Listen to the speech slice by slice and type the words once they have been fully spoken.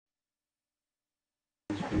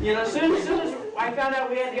You know, as soon as I found out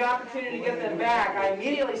we had the opportunity to get them back, I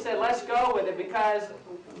immediately said, let's go with it, because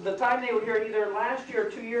the time they were here, either last year or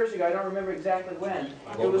 2 years ago, I don't remember exactly when,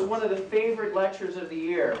 it was one of the favorite lectures of the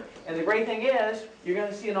year. And the great thing is, you're going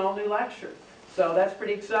to see an all-new lecture. So that's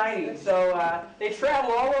pretty exciting. So they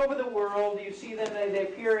travel all over the world. You see them, they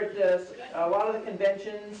appear at a lot of the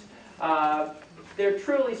conventions. They're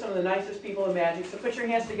truly some of the nicest people in magic. So put your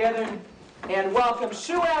hands together and welcome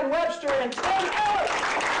Sue Ann Webster and Tim Ellis.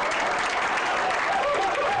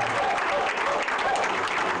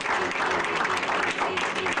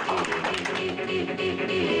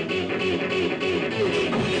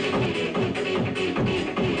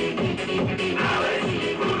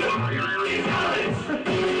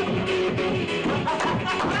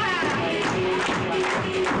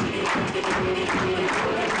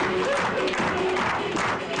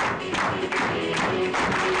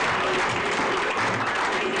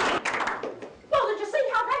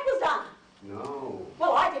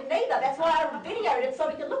 So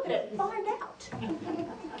we can look at it and find out.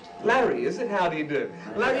 Larry, is it? How do you do?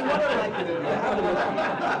 Larry, what I'd like you to do, have a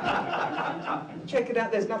look. Check it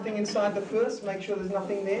out, there's nothing inside the purse. Make sure there's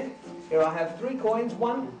nothing there. Here I have 3 coins,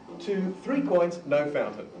 1, 2, 3 coins, no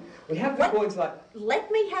fountain. We have the coins like... Let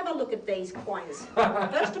me have a look at these coins.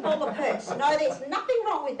 First of all, the purse. No, there's nothing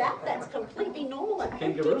wrong with that. That's completely normal.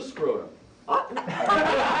 Kangaroo scrotum. Oh, no.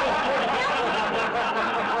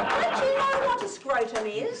 Don't you know what a scrotum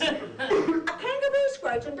is? A kangaroo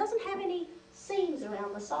scrotum doesn't have any seams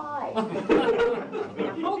around the side. Now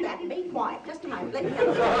hold that and be quiet. Just a moment. Let me have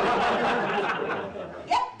a look.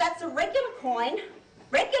 Yep, that's a regular coin.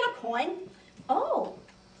 Regular coin. Oh.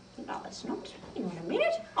 No, it's not. Hang on a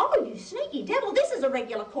minute. Oh, you sneaky devil. This is a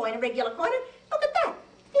regular coin, a regular coin. And look at that.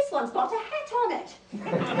 This one's got a hat on it.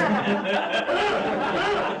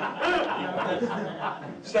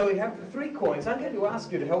 So we have the 3 coins. I'm going to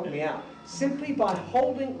ask you to help me out. Simply by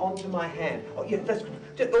holding onto my hand. Oh, yeah, that's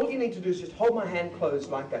good. All you need to do is just hold my hand closed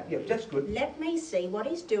like that. Yeah, that's good. Let me see what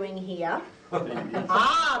he's doing here.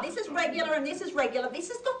 Ah, this is regular and this is regular. This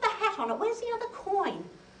has got the hat on it. Where's the other coin?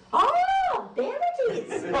 Oh, there it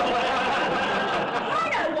is. I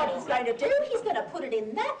know what he's going to do. He's going to put it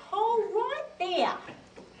in that hole right there.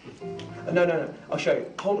 No. I'll show you.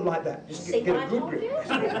 Hold it like that. Just get a good grip.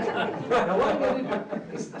 Now what I'm going to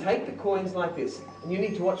do is take the coins like this, and you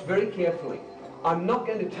need to watch very carefully. I'm not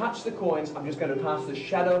going to touch the coins. I'm just going to pass the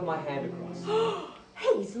shadow of my hand across.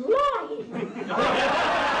 He's lying.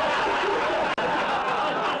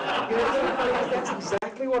 That's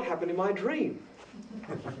exactly what happened in my dream.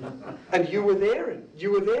 And you were there, and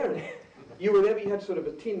you were there, and you were there, but you had sort of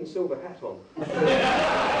a tin silver hat on.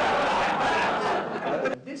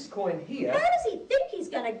 This coin here... How does he think he's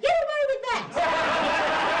going to get away with that?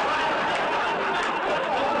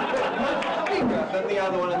 Bigger than the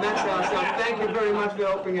other one, and that's our stuff. Thank you very much for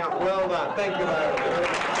helping out. Well done. Thank you very much.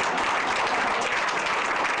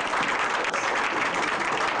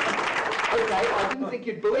 Okay, I didn't think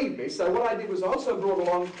you'd believe me, so what I did was I also brought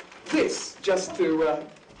along this, just to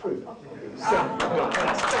prove it. So,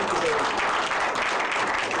 thank you very much.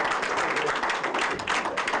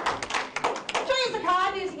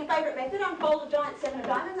 Using a favourite method, unfold a giant 7 of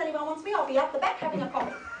diamonds. Anyone wants me? I'll be up the back having a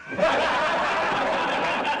coffee.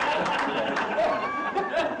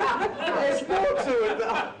 There's more to it.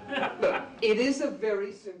 Look, it is a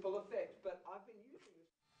very simple effect, but I've been using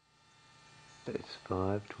it. It's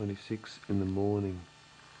 5:26 in the morning,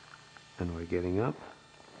 and we're getting up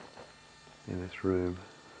in this room.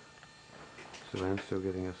 Sue-Ann's still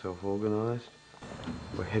getting herself organised.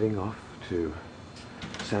 We're heading off to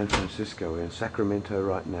San Francisco. We're in Sacramento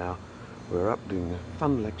right now. We're up doing a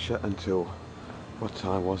fun lecture until, what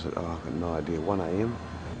time was it? Oh, I've got no idea, 1 a.m.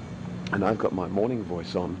 And I've got my morning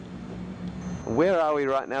voice on. Where are we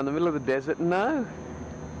right now? In the middle of the desert? No.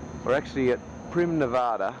 We're actually at Prim,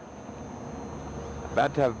 Nevada.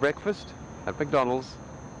 About to have breakfast at McDonald's.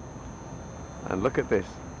 And look at this.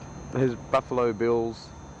 There's Buffalo Bill's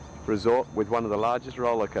resort with one of the largest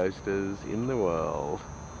roller coasters in the world.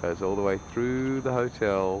 Goes all the way through the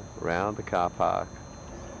hotel, round the car park.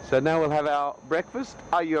 So now we'll have our breakfast.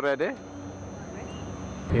 Are you ready?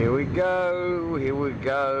 Here we go, here we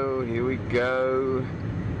go, here we go.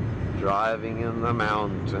 Driving in the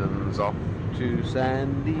mountains off to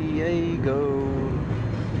San Diego.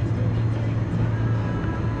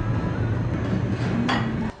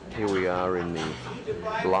 Here we are in the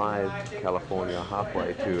Blythe, California,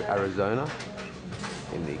 halfway to Arizona,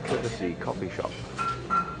 in the Courtesy Coffee Shop.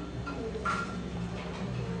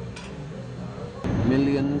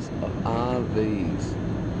 Millions of RVs,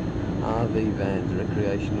 RV vans,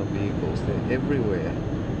 recreational vehicles, they're everywhere,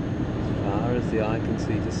 as far far as the eye can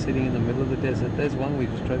see, just sitting in the middle of the desert. There's one we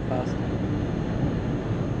just drove past.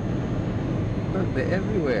 Look, they're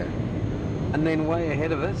everywhere. And then way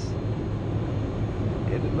ahead of us,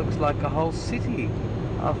 it looks like a whole city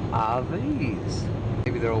of RVs.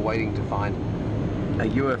 Maybe they're all waiting to find a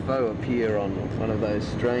UFO appear on one of those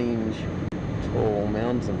strange tall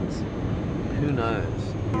mountains. Who knows?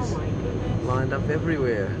 Oh my goodness. Lined up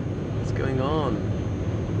everywhere. What's going on?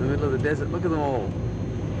 In the middle of the desert, look at them all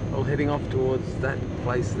heading off towards that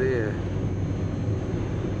place there.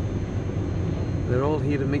 They're all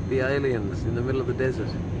here to meet the aliens in the middle of the desert.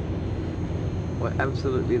 We're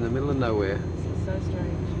absolutely in the middle of nowhere. This is so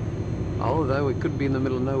strange. Although we could be in the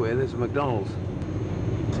middle of nowhere, there's a McDonald's.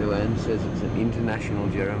 Sue-Ann says it's an international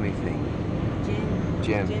Jeremy thing.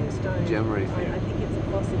 Gemstone. Gemery I thing. think it's a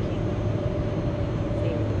fossicking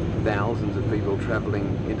thing. Thousands of people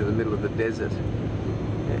travelling into the middle of the desert.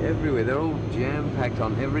 They're everywhere. They're all jam-packed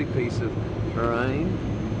on every piece of terrain.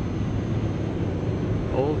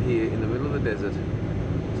 All here in the middle of the desert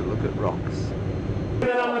to look at rocks.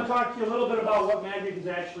 Then I'm going to talk to you a little bit about what magic is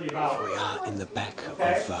actually about. We are in the back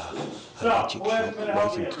Okay. of a So, magic who hasn't been shop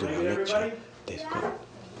helping waiting us? to do Maybe a lecture. everybody? They've got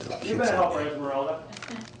little You've kids been a helper, in there Esmeralda.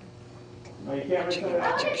 No, you can't watching reach a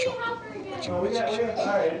out. magic shop. Watching a magic shop. All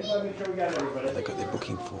right, I just want to make sure we got everybody. They've got their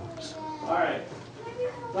booking forms. All right.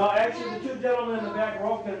 No, actually, the two gentlemen in the back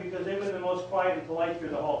row can because they've been the most quiet and polite through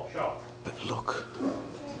the whole show. But look,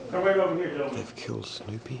 Come right over here, gentlemen. they've killed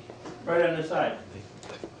Snoopy. Right on this side.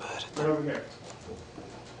 They've murdered Right them. over here.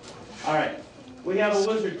 All right. We have a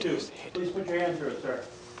lizard too. Please put your hand through it, sir.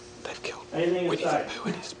 They've killed Anything Winnie the inside. Pooh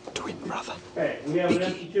and his twin brother. Okay, we have an Biggie.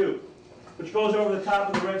 empty tube, which goes over the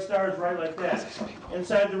top of the red stars right like that.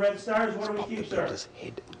 Inside the red stars, what do we Off the keep, sir? builder's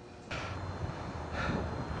head.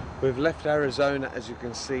 We've left Arizona, as you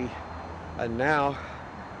can see, and now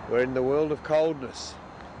we're in the world of coldness.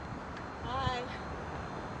 Hi.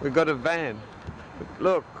 We've got a van.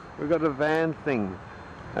 Look, we've got a van thing.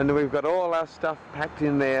 And we've got all our stuff packed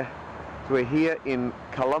in there. So we're here in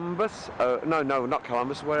Columbus. No, not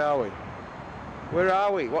Columbus. Where are we? Where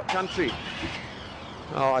are we? What country?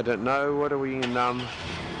 Oh, I don't know. What are we in?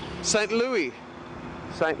 St. Louis.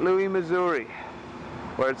 St. Louis, Missouri.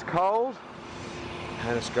 Where it's cold.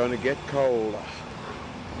 And it's going to get colder.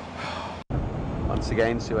 Once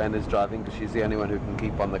again, Sue-Ann is driving because she's the only one who can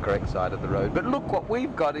keep on the correct side of the road. But look what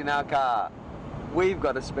we've got in our car. We've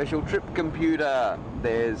got a special trip computer.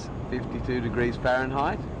 There's 52 degrees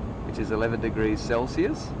Fahrenheit, which is 11 degrees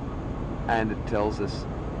Celsius. And it tells us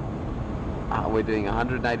we're doing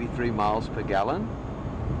 183 miles per gallon.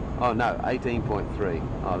 Oh no,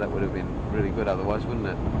 18.3. Oh, that would have been really good otherwise, wouldn't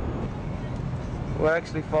it? We're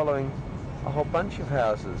actually following a whole bunch of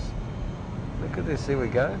houses. Look at this, here we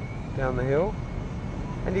go, down the hill.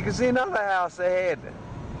 And you can see another house ahead.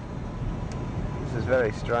 This is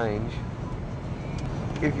very strange.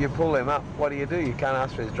 If you pull him up, what do? You can't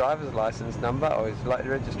ask for his driver's license number or his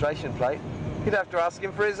registration plate. You'd have to ask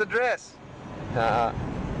him for his address.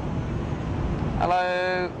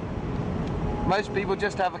 Hello. Most people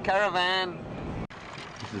just have a caravan.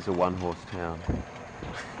 This is a one-horse town.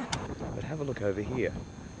 But have a look over here.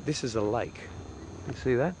 This is a lake. You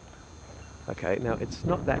see that? Okay, now it's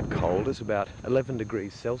not that cold. It's about 11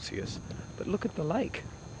 degrees Celsius. But look at the lake.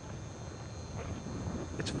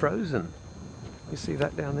 It's frozen. You see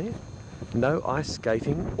that down there? No ice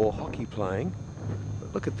skating or hockey playing.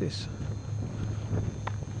 But look at this.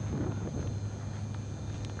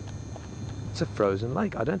 It's a frozen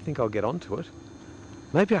lake. I don't think I'll get onto it.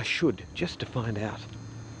 Maybe I should, just to find out.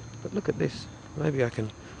 But look at this. Maybe I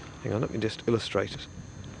can... Hang on, let me just illustrate it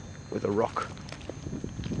with a rock.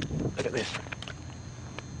 Look at this.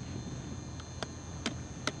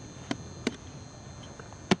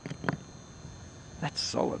 That's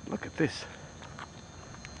solid. Look at this.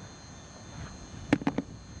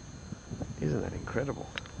 Isn't that incredible?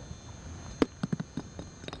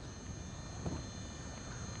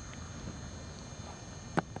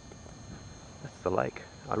 That's the lake.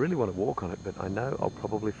 I really want to walk on it, but I know I'll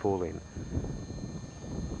probably fall in.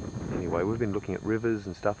 Anyway, we've been looking at rivers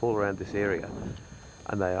and stuff all around this area,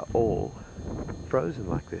 and they are all frozen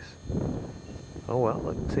like this. Oh well,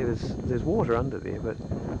 look, see there's water under there, but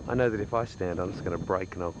I know that if I stand on it, it's going to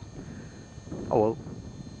break and I'll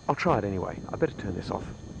try it anyway. I better turn this off.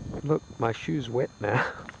 Look, my shoe's wet now.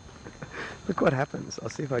 Look what happens. I'll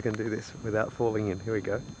see if I can do this without falling in. Here we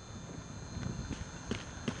go.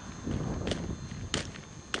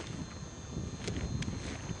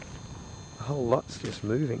 The whole lot's just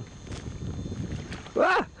moving.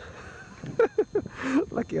 Ah!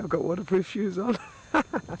 Lucky I've got waterproof shoes on.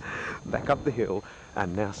 Back up the hill,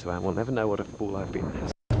 and now Sue-Ann will never know what a fool I've been.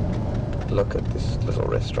 Look at this little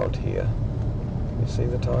restaurant here. You see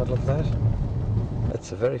the title of that?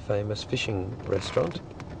 It's a very famous fishing restaurant,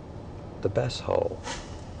 the Bass Hole.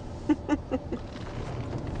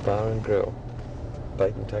 Bar and grill,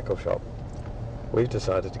 bait and tackle shop. We've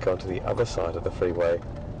decided to go onto the other side of the freeway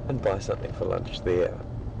and buy something for lunch there,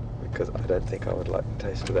 because I don't think I would like the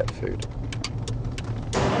taste of that food.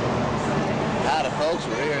 Howdy folks,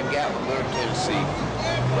 we're here in Gatlinburg, Tennessee.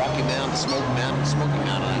 Rocky Mountain, Smoky Mountains,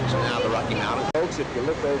 now the Rocky Mountains. Folks, if you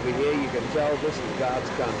look over here, you can tell this is God's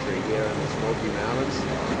country here in the Smoky Mountains.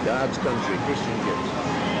 God's country, Christian gifts.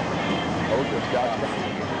 Oh, it's God's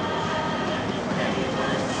country.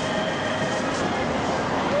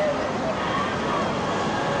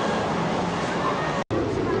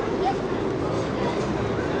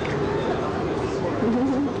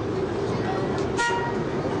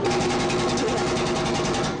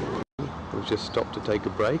 We've just stopped to take a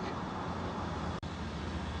break.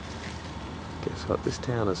 Guess what this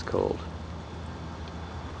town is called?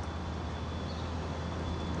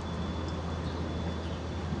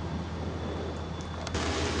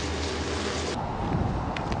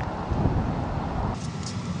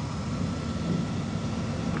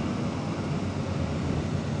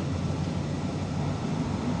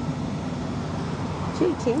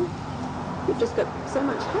 Gee, Tim, you've just got so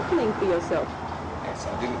much happening for yourself. Yes,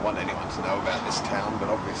 I didn't want anyone to know about this town, but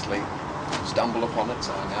obviously stumbled upon it,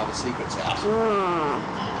 so now the secret's out. Oh,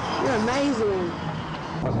 you're amazing.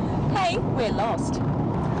 Hey, we're lost.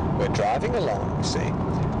 We're driving along, you see,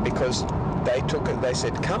 because they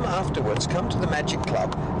said, come afterwards, come to the Magic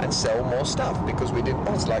Club and sell more stuff, because we didn't,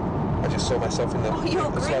 it's like, I just saw myself in the... Oh,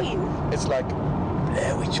 you're green. It's like,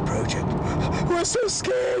 Blair Witch Project. We're so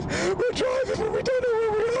scared. We're driving and we don't know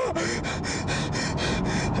where we are.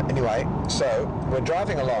 Anyway, so we're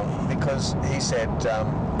driving along because he said,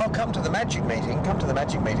 oh, come to the magic meeting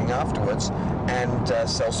afterwards and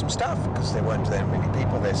sell some stuff, because there weren't that many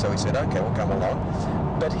people there. So he said, okay, we'll come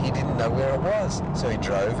along. But he didn't know where it was. So he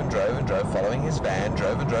drove and drove and drove, following his van,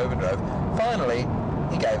 drove and drove and drove. Finally,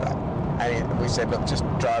 he gave up. And we said, look, just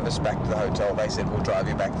drive us back to the hotel. They said, we'll drive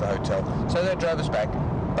you back to the hotel. So they drove us back,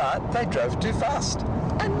 but they drove too fast.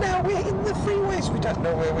 And now we're in the freeways. We don't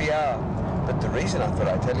know where we are. But the reason I thought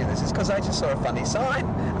I'd tell you this is because I just saw a funny sign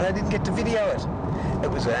and I didn't get to video it. It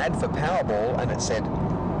was an ad for Powerball, and it said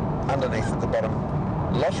underneath at the bottom,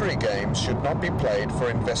 lottery games should not be played for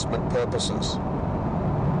investment purposes.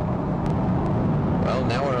 Well,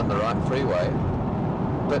 now we're on the right freeway,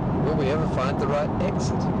 but will we ever find the right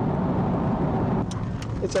exit?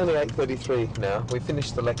 It's only 8:33 now. We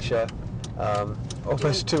finished the lecture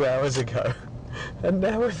almost 2 hours ago, and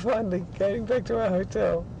now we're finally going back to our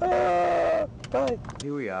hotel. Bye.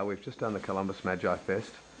 Here we are. We've just done the Columbus Magi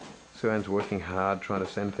Fest. Sue-Ann's working hard trying to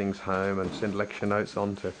send things home and send lecture notes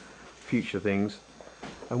on to future things.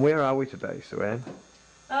 And where are we today, Sue-Ann?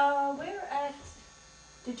 We're at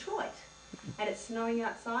Detroit, and it's snowing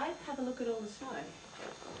outside. Have a look at all the snow.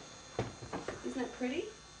 Isn't that pretty?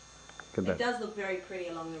 It does look very pretty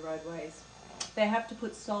along the roadways. They have to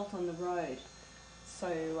put salt on the road, so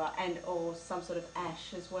or some sort of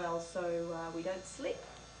ash as well, so we don't slip.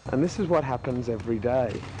 And this is what happens every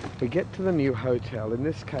day. We get to the new hotel. In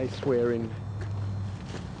this case, we're in...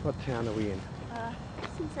 What town are we in?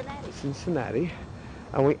 Cincinnati. Cincinnati.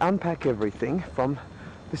 And we unpack everything from...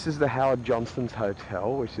 This is the Howard Johnston's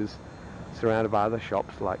Hotel, which is surrounded by other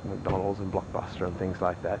shops like McDonald's and Blockbuster and things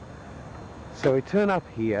like that. So we turn up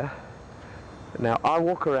here. Now I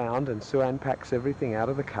walk around and Sue-Ann packs everything out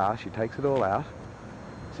of the car. She takes it all out.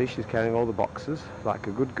 See, she's carrying all the boxes like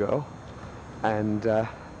a good girl. And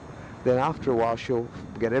then after a while she'll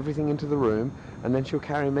get everything into the room, and then she'll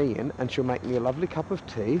carry me in and she'll make me a lovely cup of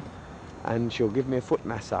tea, and she'll give me a foot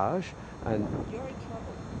massage. And You're in trouble.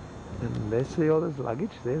 And there's all this luggage,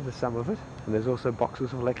 there's some of it. And there's also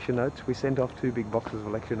boxes of lecture notes. We sent off 2 big boxes of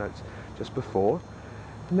lecture notes just before.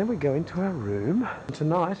 And then we go into our room. And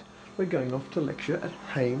tonight we're going off to lecture at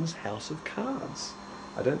Haynes' House of Cards.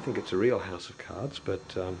 I don't think it's a real house of cards, but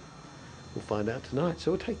we'll find out tonight. So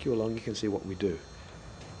we'll take you along, you can see what we do.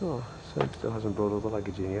 Oh, so still hasn't brought all the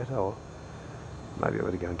luggage in yet, or maybe I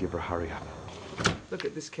better go and give her a hurry up. Look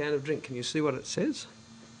at this can of drink, can you see what it says?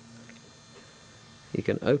 You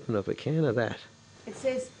can open up a can of that. It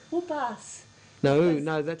says, whoop ass. No,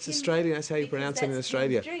 no, that's Australian, that's how you pronounce it in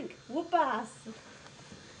Australia. Drink, whoop ass.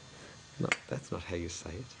 No, that's not how you say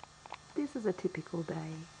it. This is a typical day.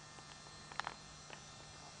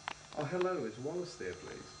 Oh, hello, is Wallace there,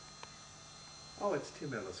 please? Oh, it's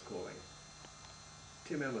Tim Ellis calling.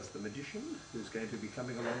 Tim Ellis, the magician, who's going to be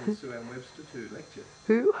coming along with Sue-Ann Webster to lecture.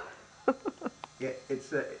 Who? Yeah,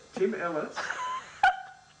 it's Tim Ellis,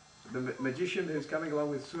 the magician who's coming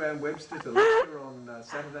along with Sue Ann Webster to lecture on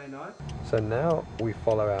Saturday night. So now we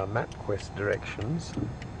follow our MapQuest directions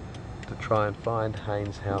to try and find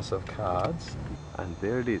Haynes' House of Cards. And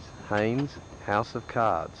there it is, Haynes' House of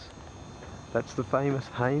Cards. That's the famous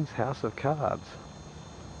Haynes' House of Cards.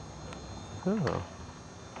 Oh,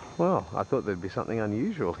 well, I thought there'd be something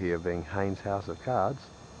unusual here being Haynes' House of Cards.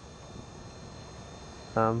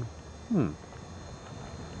 Well,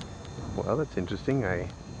 that's interesting.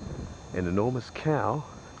 An enormous cow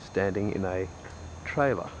standing in a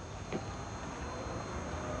trailer.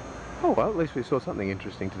 Oh well, at least we saw something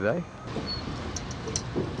interesting today.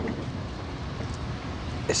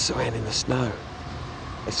 It's Sue Ann in the snow.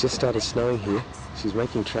 It's just started snowing here. She's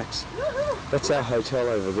making tracks. That's our hotel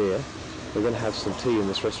over there. We're going to have some tea in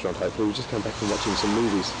this restaurant, hopefully. We've just come back from watching some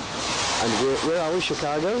movies. And where are we,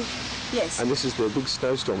 Chicago? Yes. And this is the big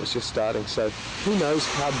snowstorm. It's just starting, so who knows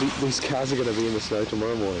how deep these cars are going to be in the snow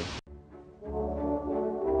tomorrow morning.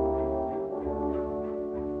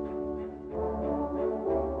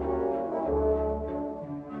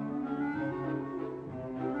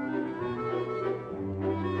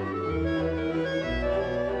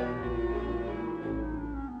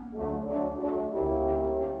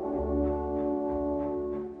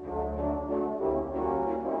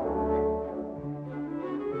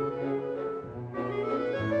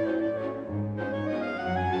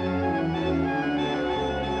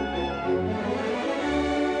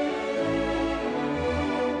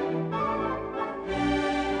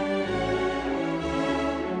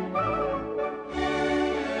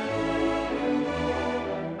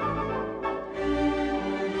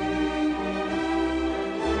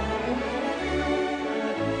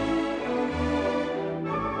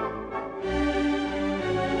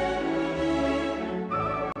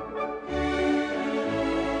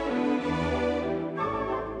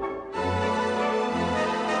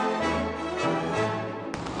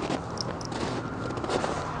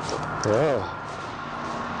 Well,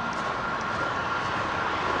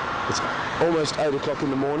 it's almost 8 o'clock in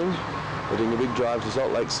the morning. We're doing a big drive to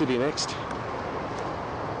Salt Lake City next.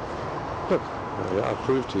 Look, there we are, I'll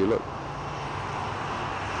prove to you, look.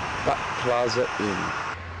 Butt Plaza Inn.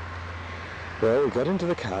 Well, we got into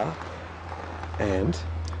the car and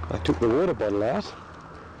I took the water bottle out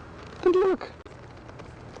and look,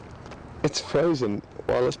 it's frozen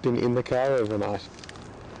while it's been in the car overnight.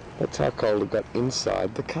 That's how cold it got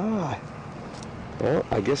inside the car. Well,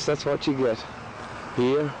 I guess that's what you get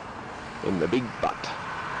here in the big butt.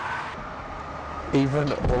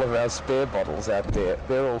 Even all of our spare bottles out there,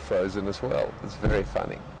 they're all frozen as well. It's very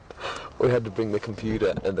funny. We had to bring the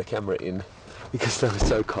computer and the camera in because they were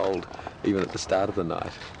so cold, even at the start of the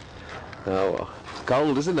night. Oh well,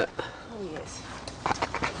 cold, isn't it? Oh, yes.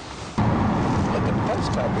 Look at the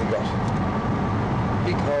postcard we got.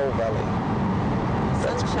 Big Hole Valley.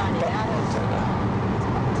 Sun's shining out.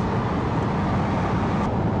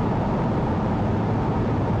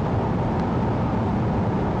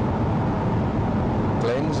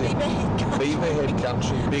 Glens in Beaverhead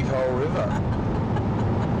Country, Big Hole River.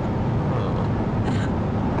 Oh.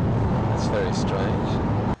 That's very strange.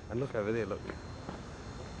 And look over there, look.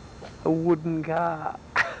 A wooden car.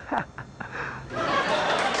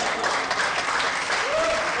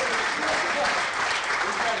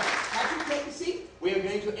 We are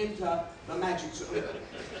going to enter the magic zone.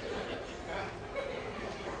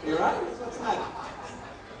 You right? What's the matter?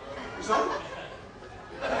 You sorry?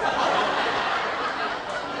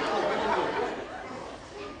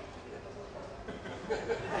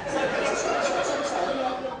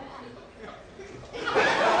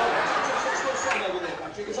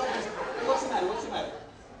 What's the matter? What's the matter?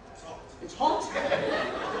 It's hot.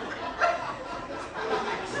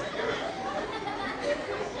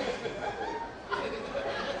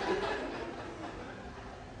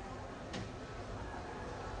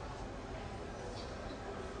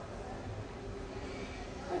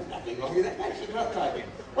 Nothing wrong with that magic. We're not typing.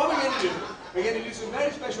 What we're going to do, we're going to do some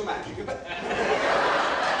very special magic. But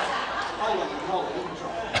hold on, let me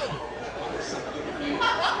try.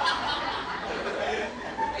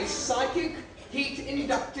 A psychic heat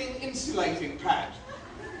inducting insulating pad.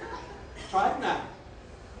 Try it now.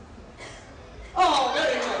 Oh,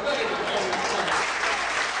 very good, very good, very good.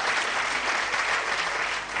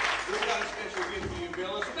 We've got a special gift for you,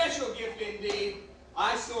 Bill. A special gift indeed.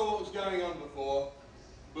 I saw what was going on before.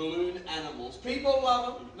 Balloon animals. People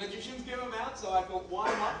love them. Magicians give them out, so I thought, why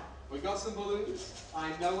not? We've got some balloons. I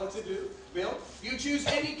know what to do. Bill, you choose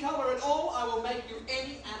any color at all, I will make you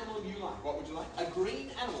any animal you like. What would you like? A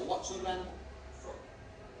green animal. What sort of animal?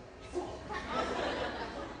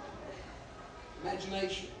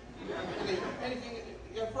 Imagination. Anything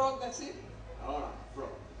Yeah, frog, that's it? All right, frog.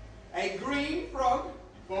 A green frog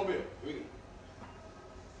for Bill. Here we go.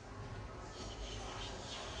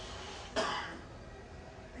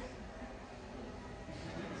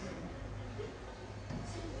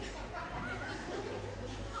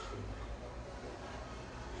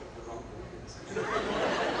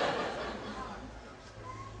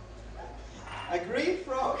 A green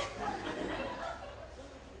frog.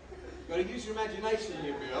 Got to use your imagination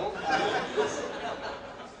here, Bill.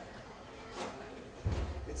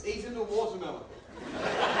 It's eating a watermelon.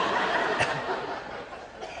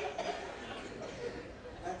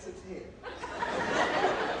 That's its head.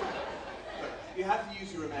 Look, you have to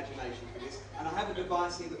use your imagination for this, and I have a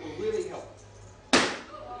device here that will really help.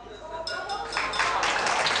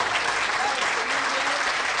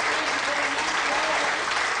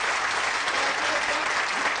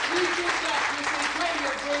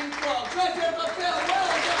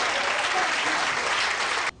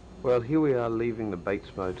 Well, here we are leaving the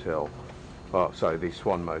Bates Motel. Oh, sorry, the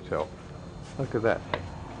Swan Motel. Look at that.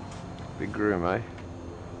 Big room, eh?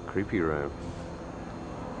 Creepy room.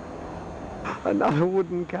 Another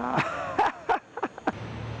wooden car.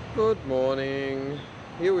 Good morning.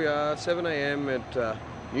 Here we are, 7 a.m. at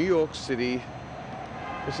New York City.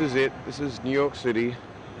 This is it. This is New York City,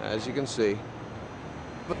 as you can see.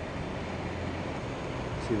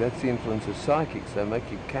 See, that's the influence of psychics. They make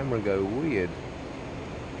your camera go weird.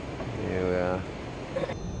 Here we are.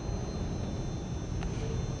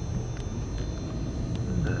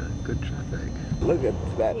 Good traffic. Look at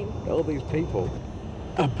that. All these people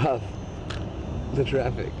above the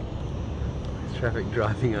traffic. There's traffic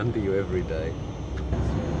driving under you every day.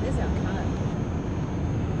 There's our car.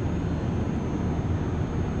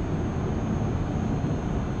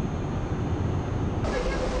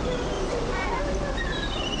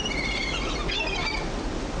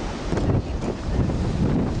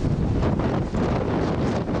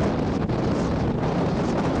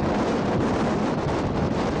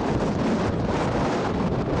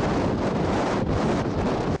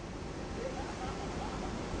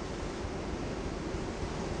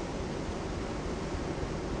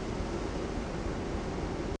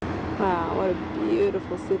 Wow, what a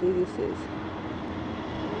beautiful city this is.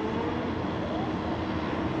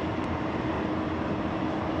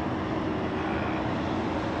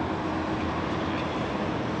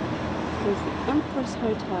 There's the Empress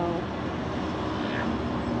Hotel.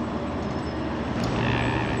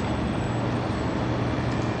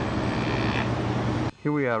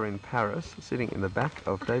 Here we are in Paris, sitting in the back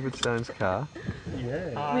of David Stone's car.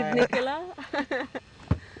 With Nicola.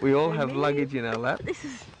 We all have luggage in our lap. This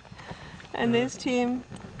is, and there's Tim.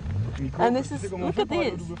 And this is, look at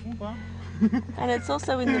this. And it's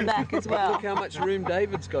also in the back as well. Look how much room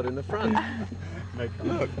David's got in the front.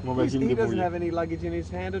 Look, he doesn't have any luggage in his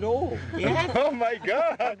hand at all. Yeah. Oh my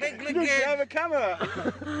God! You don't have a camera!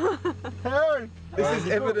 This is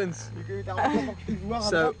evidence.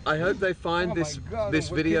 So I hope they find this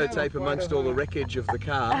videotape amongst all the wreckage of the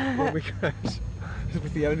car when we crash.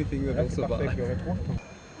 It's the only thing that'll survive.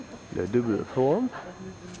 Le double form.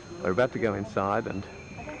 We're about to go inside and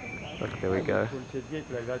look, there we go.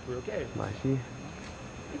 Mighty.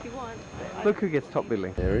 If you want. Look who gets top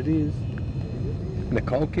billing. There it is.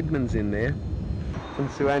 Nicole Kidman's in there.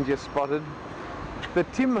 And Sue-Ann just spotted the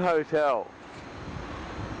Tim Hotel.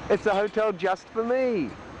 It's a hotel just for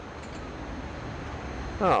me.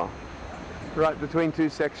 Oh, right between two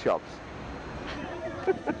sex shops.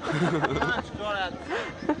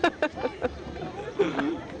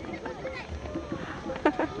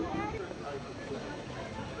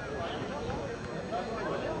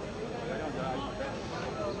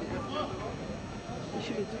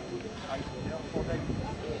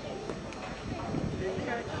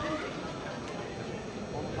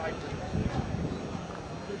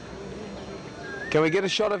 Can we get a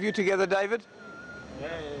shot of you together, David?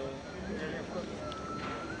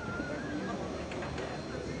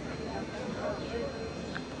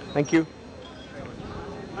 Thank you.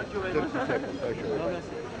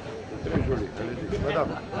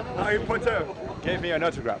 Harry Potter gave me an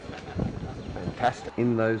autograph. Fantastic.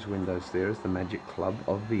 In those windows there is the Magic Club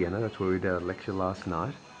of Vienna. That's where we did our lecture last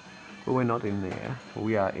night. But we're not in there.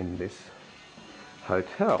 We are in this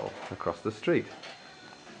hotel across the street.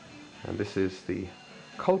 And this is the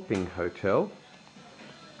Kolping Hotel.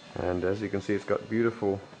 And as you can see, it's got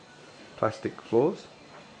beautiful plastic floors,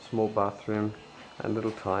 small bathroom, and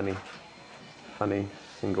little tiny, funny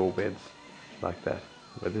single beds like that.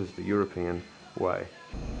 That is the European way.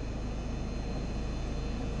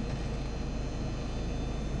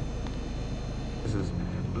 This is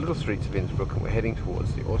little streets of Innsbruck, and we're heading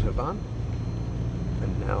towards the Autobahn.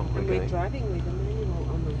 And now we're driving with a manual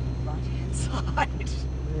on the right-hand side.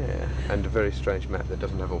 Yeah, and a very strange map that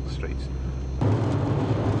doesn't have all the streets.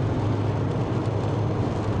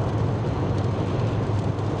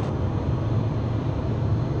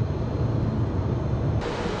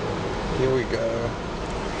 Here we go.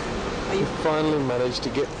 We finally managed to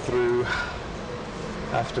get through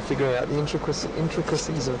after figuring out the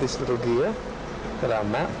intricacies of this little gear. Got our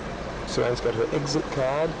map. Suan's got her exit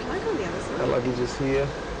card. Can I go on the other side? Our luggage is here.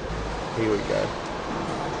 Here we go.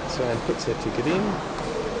 Suan puts her ticket in.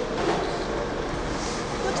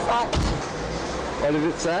 Good fart. What did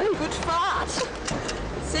it say? Good fart.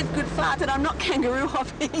 It said good fart, and I'm not kangaroo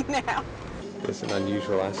hopping now. There's an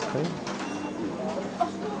unusual ice cream.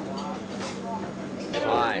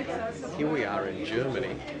 Hi, here we are in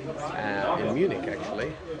Germany, in Munich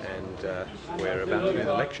actually, and we're about to do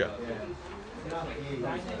the lecture.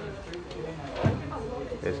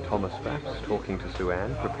 There's Thomas Vaps talking to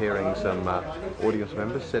Suan, preparing some audience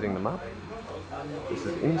members, setting them up. This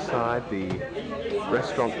is inside the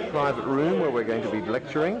restaurant private room where we're going to be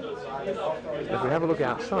lecturing. If we have a look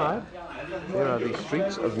outside, there are the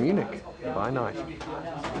streets of Munich by night.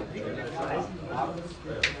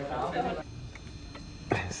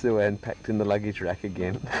 Suan packed in the luggage rack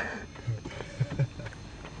again.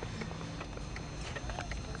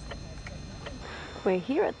 We're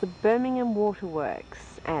here at the Birmingham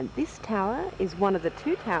Waterworks, and this tower is one of the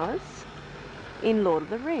two towers in Lord of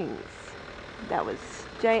the Rings. That was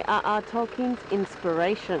J.R.R. Tolkien's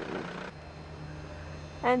inspiration.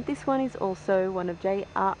 And this one is also one of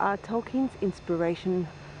J.R.R. Tolkien's inspiration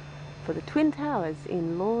for the Twin Towers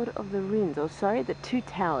in Lord of the Rings, or sorry, the two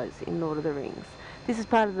towers in Lord of the Rings. This is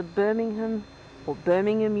part of the Birmingham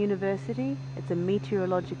University. It's a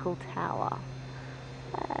meteorological tower.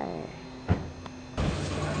 Hey.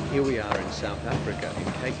 Here we are in South Africa,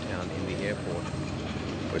 in Cape Town, in the airport.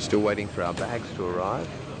 We're still waiting for our bags to arrive.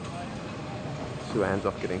 Suan's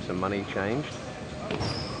off getting some money changed.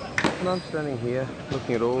 And I'm standing here,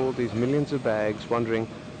 looking at all these millions of bags, wondering,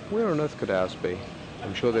 where on earth could ours be?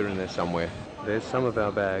 I'm sure they're in there somewhere. There's some of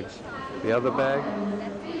our bags. The other bag,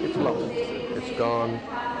 it's lost. It's gone.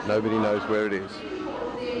 Nobody knows where it is.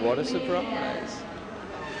 What a surprise.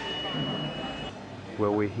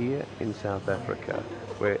 Well, we're here in South Africa.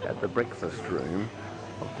 We're at the breakfast room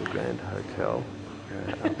of the Grand Hotel.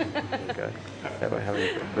 Okay. We're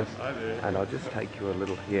having breakfast. And I'll just take you a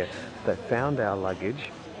little here. They found our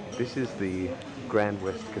luggage. This is the Grand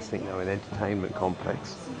West Casino and Entertainment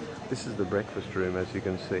Complex. This is the breakfast room, as you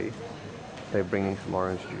can see. They're bringing some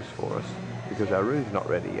orange juice for us because our room's not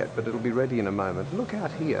ready yet, but it'll be ready in a moment. Look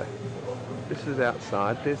out here. This is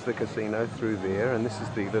outside. There's the casino through there, and this is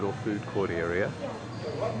the little food court area.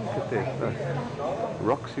 Look at this, the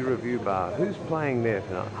Roxy Review Bar. Who's playing there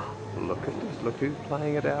tonight? Look at this. Look who's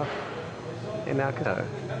playing in our casino.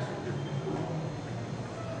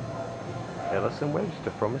 Ellis and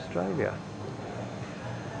Webster from Australia.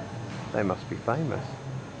 They must be famous.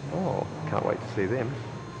 Oh, can't wait to see them.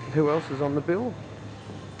 Who else is on the bill?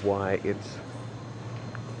 Why, it's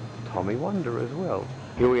Tommy Wonder as well.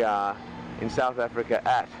 Here we are in South Africa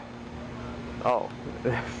at, oh,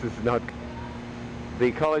 this is not,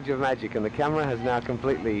 the College of Magic, and the camera has now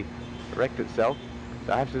completely wrecked itself.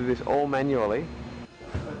 So I have to do this all manually.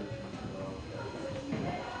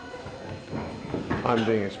 I'm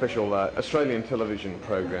doing a special Australian television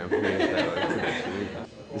program for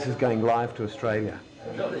This is going live to Australia.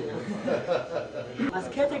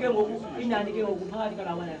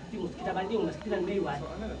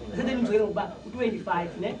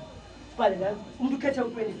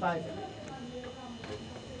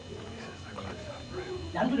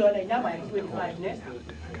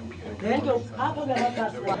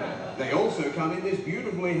 They also come in this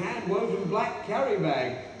beautifully hand-woven black carry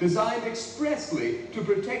bag, designed expressly to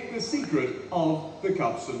protect the secret of the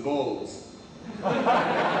cups and balls.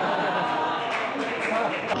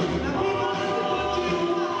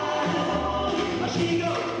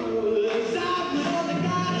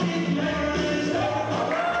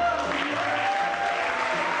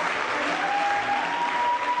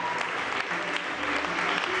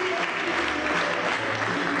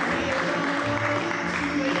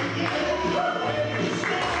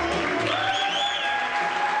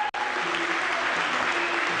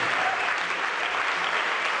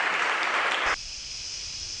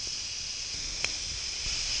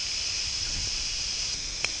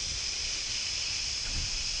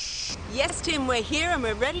 Yes, Tim, we're here and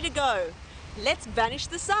we're ready to go. Let's vanish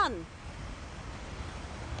the sun.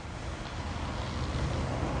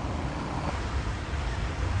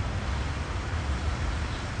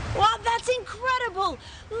 Wow, that's incredible!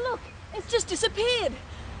 Look, it's just disappeared.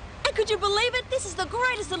 And could you believe it? This is the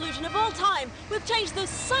greatest illusion of all time. We've changed the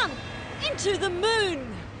sun into the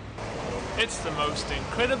moon. It's the most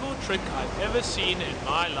incredible trick I've ever seen in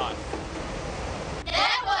my life.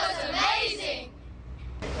 That was amazing!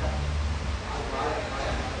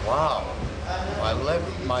 Wow, my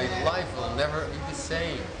life will never be the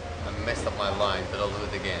same. I messed up my line, but I'll do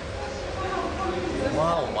it again.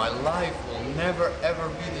 Wow, my life will never ever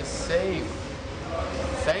be the same.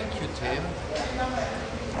 Thank you, Tim.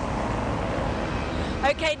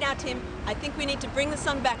 Okay, now, Tim, I think we need to bring the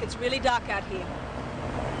sun back. It's really dark out here.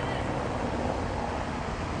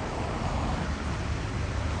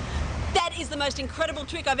 That is the most incredible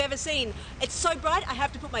trick I've ever seen. It's so bright, I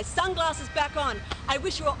have to put my sunglasses back on. I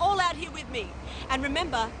wish you were all out here with me. And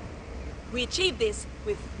remember, we achieved this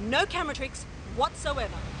with no camera tricks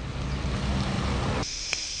whatsoever.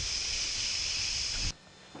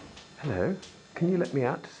 Hello, can you let me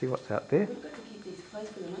out to see what's out there? We've got to keep these closed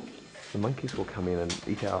for the monkeys. The monkeys will come in and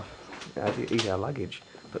eat our luggage.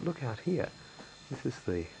 But look out here. This is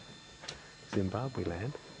the Zimbabwe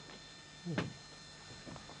land.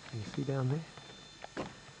 Can you see down there?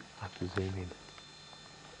 I have to zoom in.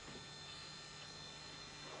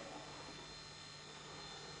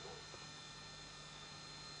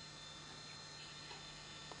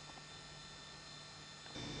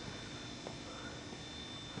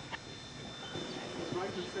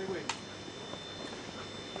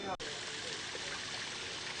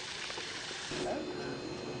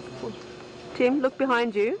 Tim, look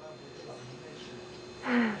behind you.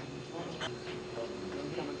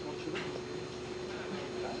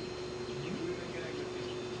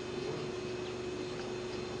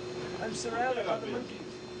 I'm surrounded by the monkeys.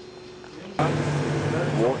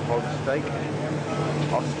 Warthog steak,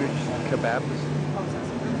 ostrich kebabs,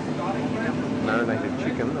 marinated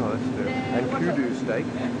chicken, and kudu steak.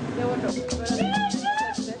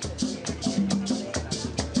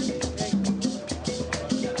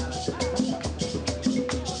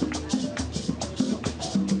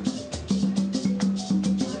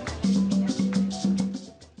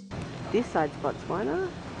 This side's Botswana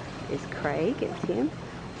is Craig and Tim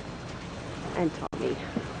and Tommy.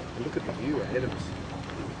 And look at the view ahead of us.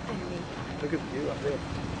 Look at the view up there.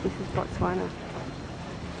 This is Botswana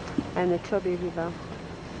and the Chobe River.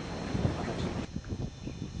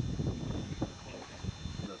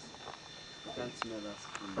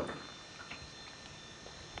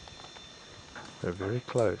 They're very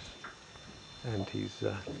close, and he's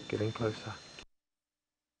getting closer.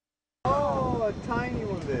 Oh, a tiny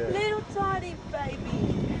one there. Little tiny baby.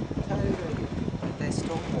 Tiny baby. They're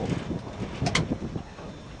Stonewall.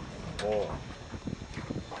 Oh.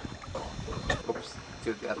 Oops,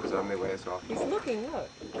 that was on their way as well. He's looking, look.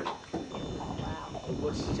 It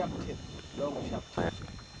was sharp-tipped, long sharp-tipped.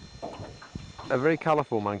 A very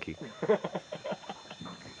colourful monkey. And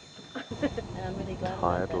I'm really glad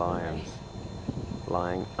Tired lions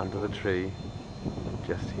lying under the tree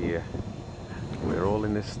just here. We're all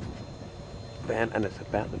in this van and the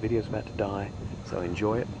video's about to die, so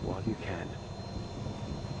enjoy it while you can.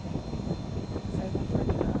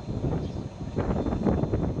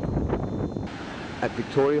 At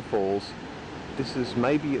Victoria Falls, this is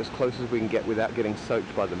maybe as close as we can get without getting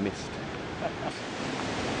soaked by the mist.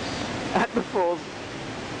 At the falls.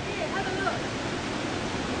 Here, have a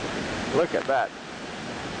look. Look at that.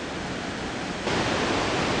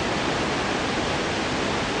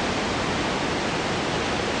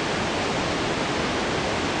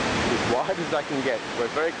 As wide as I can get. We're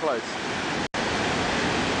very close.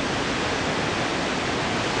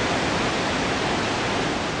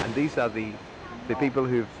 And these are the people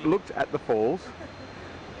who've looked at the falls.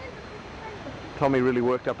 Tommy really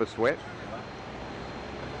worked up a sweat.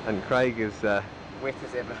 And Craig is Wet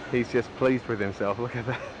as ever. he's just pleased with himself. Look at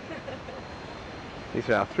that. These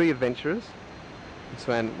are our three adventurers. This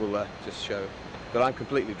man will just show that I'm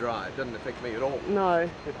completely dry. It doesn't affect me at all. No,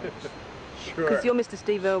 Sure. because you're Mr.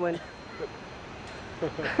 Steve Irwin. Real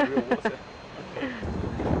water.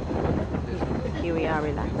 Here we are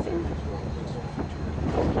relaxing,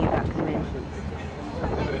 talking about conventions.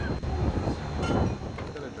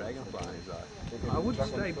 Got a dragonfly in his eye. I would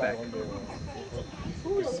stay back.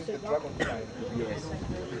 Yes.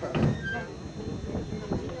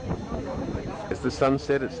 As the sun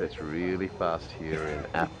set, it sets really fast here in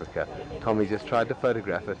Africa. Tommy just tried to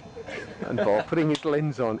photograph it, and while putting his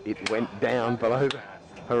lens on, it went down below the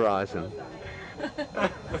horizon.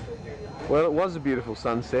 Well, it was a beautiful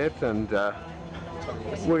sunset, and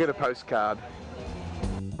we'll get a postcard